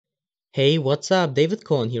Hey, what's up? David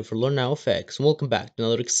Cohen here for Learn Now FX, and welcome back to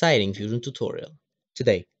another exciting Fusion tutorial.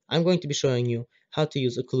 Today, I'm going to be showing you how to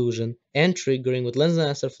use occlusion and triggering with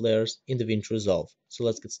LensMaster Flares in Davinci Resolve. So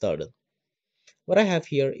let's get started. What I have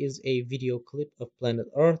here is a video clip of planet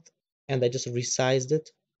Earth, and I just resized it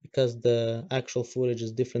because the actual footage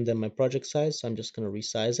is different than my project size, so I'm just going to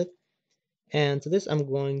resize it. And to this,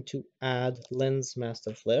 I'm going to add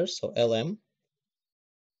LensMaster Flares, so LM.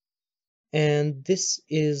 And this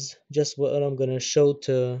is just what I'm going to show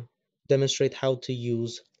to demonstrate how to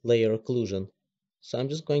use layer occlusion. So I'm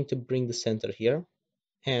just going to bring the center here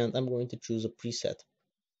and I'm going to choose a preset.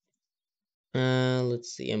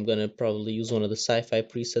 Let's see, I'm going to probably use one of the sci-fi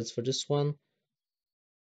presets for this one.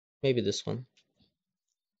 Maybe this one.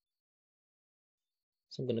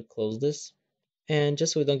 So I'm going to close this. And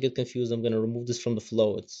just so we don't get confused, I'm going to remove this from the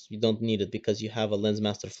flow. You don't need it because you have a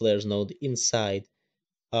LensMaster Flares node inside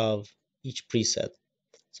of each preset.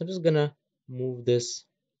 So I'm just going to move this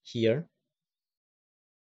here.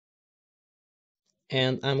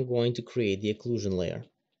 And I'm going to create the occlusion layer.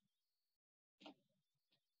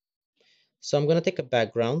 So I'm going to take a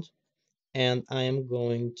background and I am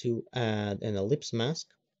going to add an ellipse mask,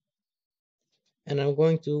 and I'm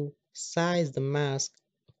going to size the mask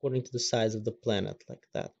according to the size of the planet, like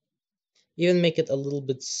that. Even make it a little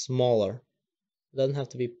bit smaller. It doesn't have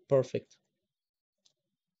to be perfect.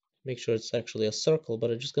 Make sure it's actually a circle,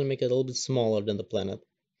 but I'm just going to make it a little bit smaller than the planet.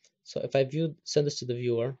 So if I send this to the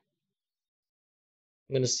viewer,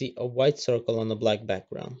 I'm going to see a white circle on a black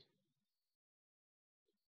background.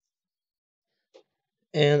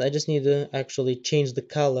 And I just need to actually change the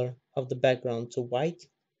color of the background to white.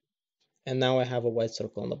 And now I have a white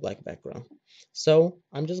circle on the black background. So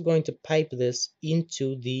I'm just going to pipe this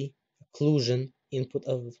into the occlusion input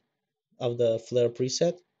of the flare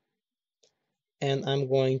preset. And I'm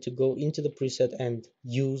going to go into the preset and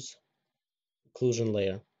use occlusion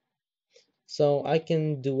layer. So I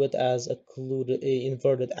can do it as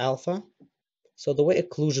inverted alpha. So the way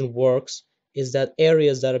occlusion works is that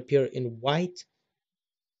areas that appear in white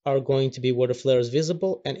are going to be where the flare is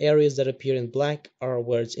visible, and areas that appear in black are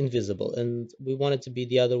where it's invisible. And we want it to be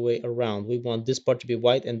the other way around. We want this part to be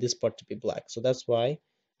white and this part to be black. So that's why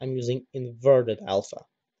I'm using inverted alpha.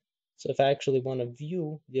 So if I actually want to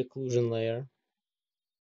view the occlusion layer,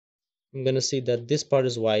 I'm going to see that this part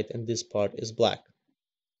is white and this part is black.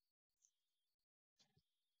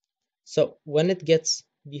 So when it gets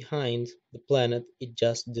behind the planet, it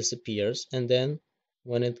just disappears, and then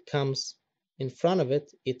when it comes in front of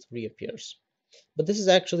it, it reappears. But this is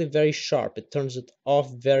actually very sharp. It turns it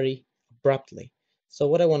off very abruptly. So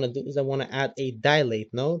what I want to do is I want to add a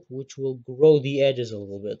dilate node, which will grow the edges a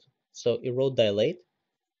little bit. So erode dilate.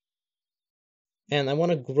 And I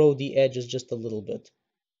want to grow the edges just a little bit.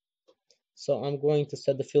 So I'm going to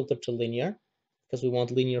set the filter to linear because we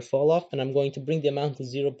want linear fall off. And I'm going to bring the amount to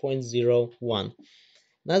 0.01.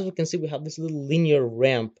 Now, as we can see, we have this little linear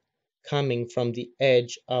ramp coming from the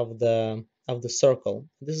edge of the circle.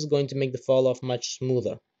 This is going to make the fall off much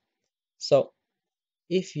smoother. So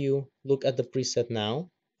if you look at the preset now,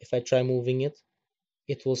 if I try moving it,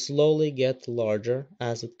 it will slowly get larger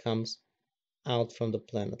as it comes out from the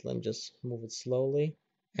planet. Let me just move it slowly,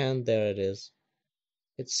 and there it is.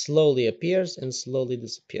 It slowly appears and slowly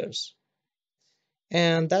disappears.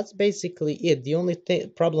 And that's basically it. The only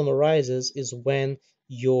problem arises is when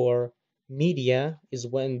your media is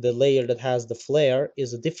when the layer that has the flare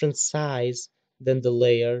is a different size than the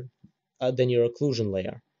layer than your occlusion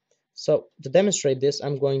layer. So to demonstrate this,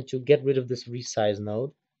 I'm going to get rid of this resize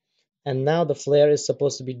node. And now the flare is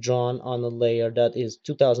supposed to be drawn on a layer that is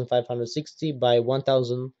 2560 by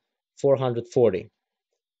 1440.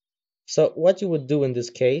 So what you would do in this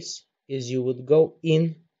case is you would go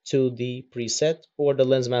into the preset or the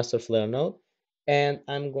LensMaster Flare node, and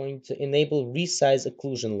I'm going to enable Resize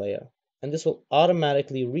Occlusion Layer. And this will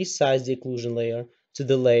automatically resize the occlusion layer to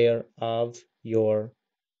the layer of your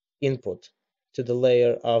input, to the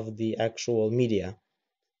layer of the actual media.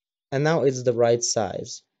 And now it's the right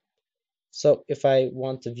size. So if I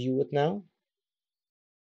want to view it now,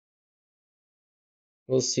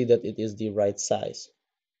 we'll see that it is the right size.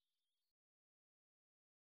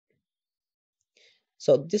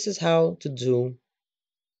 So this is how to do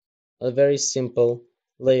a very simple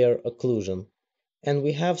layer occlusion. And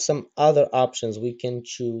we have some other options we can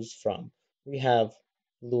choose from. We have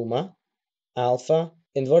Luma, Alpha,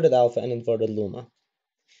 Inverted Alpha, and Inverted Luma.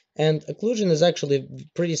 And occlusion is actually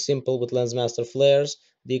pretty simple with LensMaster Flares.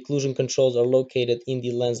 The occlusion controls are located in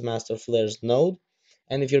the LensMaster Flares node.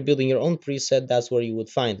 And if you're building your own preset, that's where you would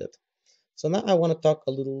find it. So now I want to talk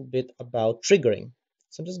a little bit about triggering.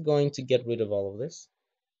 So I'm just going to get rid of all of this.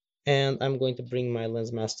 And I'm going to bring my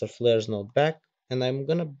LensMaster Flares node back, and I'm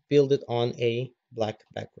going to build it on a black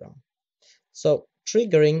background. So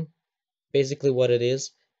triggering, basically what it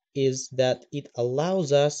is that it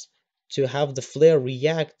allows us to have the flare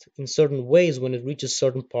react in certain ways when it reaches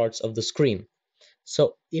certain parts of the screen.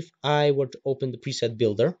 So if I were to open the preset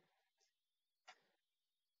builder,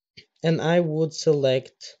 and I would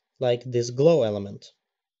select like this glow element.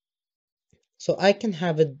 So I can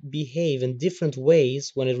have it behave in different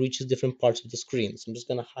ways when it reaches different parts of the screen. So I'm just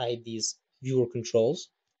going to hide these viewer controls.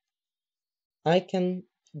 I can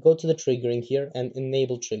go to the triggering here and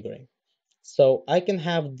enable triggering. So I can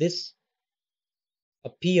have this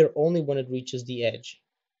appear only when it reaches the edge,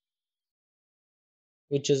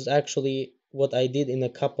 which is actually what I did in a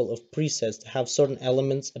couple of presets to have certain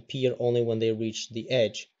elements appear only when they reach the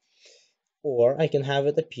edge. Or I can have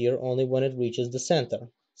it appear only when it reaches the center.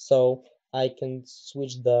 So I can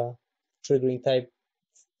switch the triggering type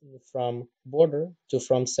from border to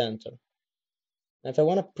from center. Now if I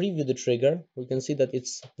want to preview the trigger, we can see that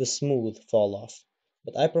it's the smooth fall off,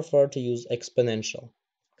 but I prefer to use exponential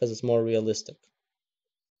because it's more realistic.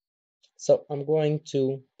 So I'm going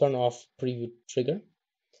to turn off preview trigger,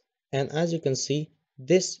 and as you can see,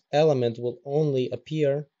 this element will only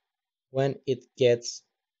appear when it gets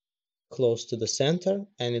close to the center,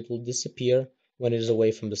 and it will disappear when it is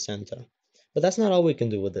away from the center. But that's not all we can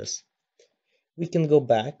do with this. We can go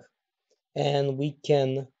back and we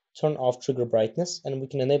can turn off trigger brightness, and we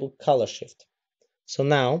can enable color shift. So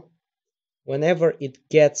now whenever it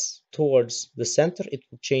gets towards the center, it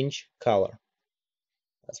will change color.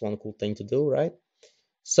 That's one cool thing to do, right?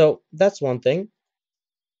 So that's one thing.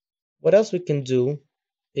 What else we can do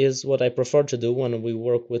is what I prefer to do when we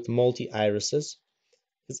work with multi-irises,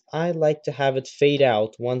 is I like to have it fade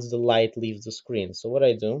out once the light leaves the screen. So what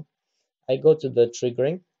I do, I go to the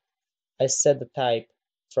triggering, I set the type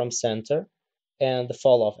from center and the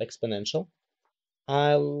fall off exponential.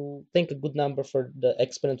 I'll think a good number for the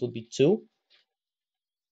exponent would be 2.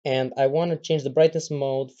 And I want to change the brightness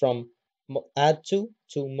mode from add to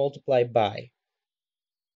multiply by.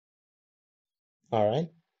 All right.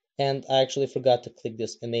 And I actually forgot to click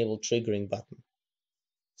this enable triggering button.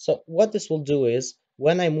 So what this will do is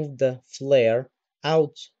when I move the flare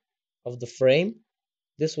out of the frame,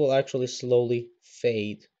 this will actually slowly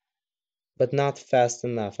fade, but not fast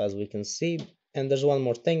enough, as we can see. And there's one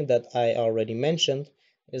more thing that I already mentioned,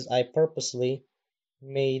 is I purposely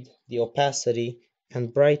made the opacity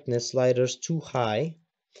and brightness sliders too high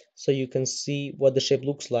so you can see what the shape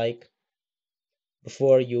looks like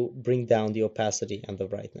before you bring down the opacity and the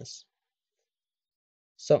brightness.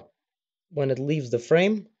 So when it leaves the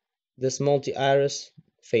frame, this multi-iris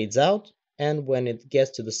fades out, and when it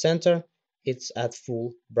gets to the center, it's at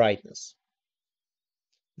full brightness.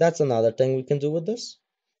 That's another thing we can do with this.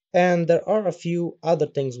 And there are a few other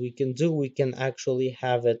things we can do. We can actually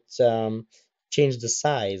have it change the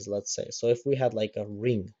size, let's say. So if we had like a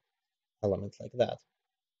ring element like that,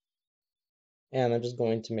 and I'm just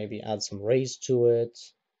going to maybe add some rays to it,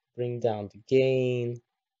 bring down the gain.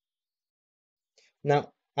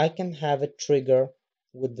 Now I can have it trigger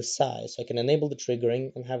with the size. So I can enable the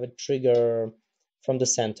triggering and have it trigger from the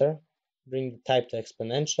center, bring the type to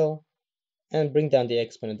exponential, and bring down the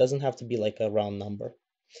exponent. It doesn't have to be like a round number.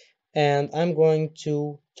 And I'm going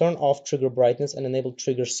to turn off trigger brightness and enable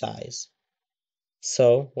trigger size.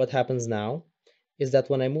 So what happens now is that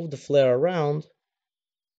when I move the flare around,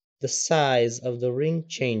 the size of the ring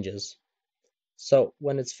changes. So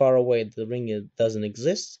when it's far away, the ring doesn't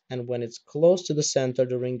exist, and when it's close to the center,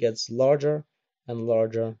 the ring gets larger and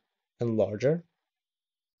larger and larger,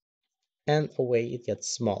 and away it gets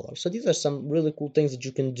smaller. So these are some really cool things that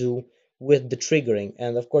you can do with the triggering.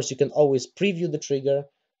 And of course, you can always preview the trigger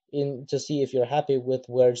to see if you're happy with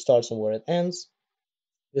where it starts and where it ends.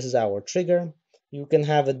 This is our trigger. You can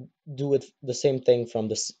have it do it the same thing from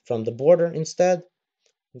the border instead.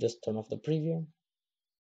 Just turn off the preview.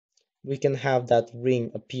 We can have that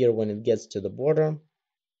ring appear when it gets to the border.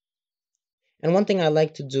 And one thing I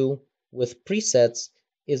like to do with presets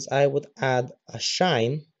is I would add a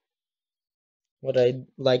shine. What I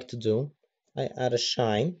like to do, I add a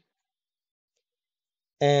shine,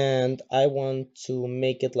 and I want to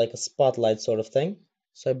make it like a spotlight sort of thing.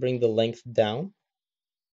 So I bring the length down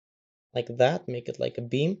like that, make it like a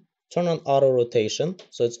beam, turn on auto rotation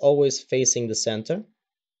so it's always facing the center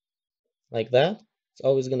like that. It's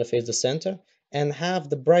always going to face the center, and have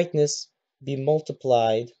the brightness be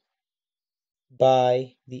multiplied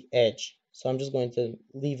by the edge. So I'm just going to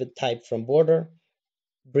leave it typed from border,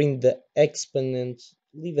 bring the exponent,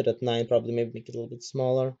 leave it at 9, probably maybe make it a little bit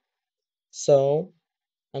smaller. So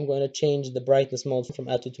I'm going to change the brightness mode from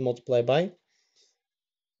add to multiply by,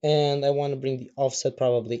 and I want to bring the offset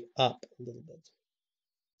probably up a little bit.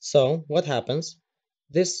 So what happens?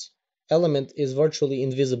 This element is virtually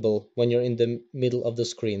invisible when you're in the middle of the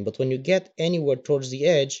screen, but when you get anywhere towards the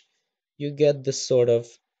edge, you get this sort of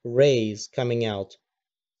rays coming out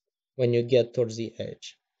when you get towards the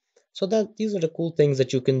edge. So that these are the cool things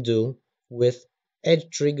that you can do with edge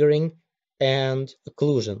triggering and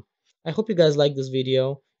occlusion. I hope you guys like this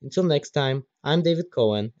video. Until next time, I'm David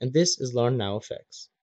Cohen, and this is Learn Now Effects.